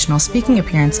motivational speaking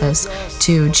appearances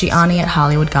to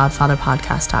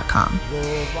gianni@hollywoodgodfatherpodcast.com.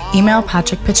 Email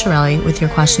Patrick Picciarelli with your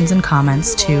questions and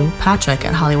comments to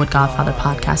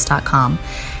patrick@hollywoodgodfatherpodcast.com,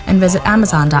 and visit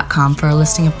amazon.com for a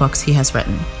listing of books he has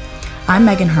written. I'm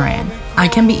Megan Horan. I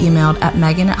can be emailed at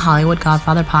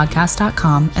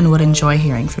megan@hollywoodgodfatherpodcast.com and would enjoy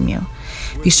hearing from you.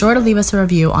 Be sure to leave us a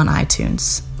review on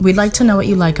iTunes. We'd like to know what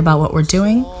you like about what we're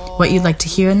doing, what you'd like to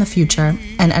hear in the future,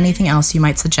 and anything else you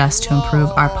might suggest to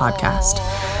improve our podcast.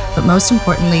 But most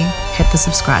importantly, hit the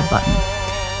subscribe button.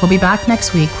 We'll be back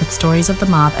next week with stories of the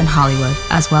mob and Hollywood,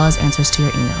 as well as answers to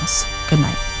your emails. Good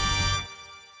night.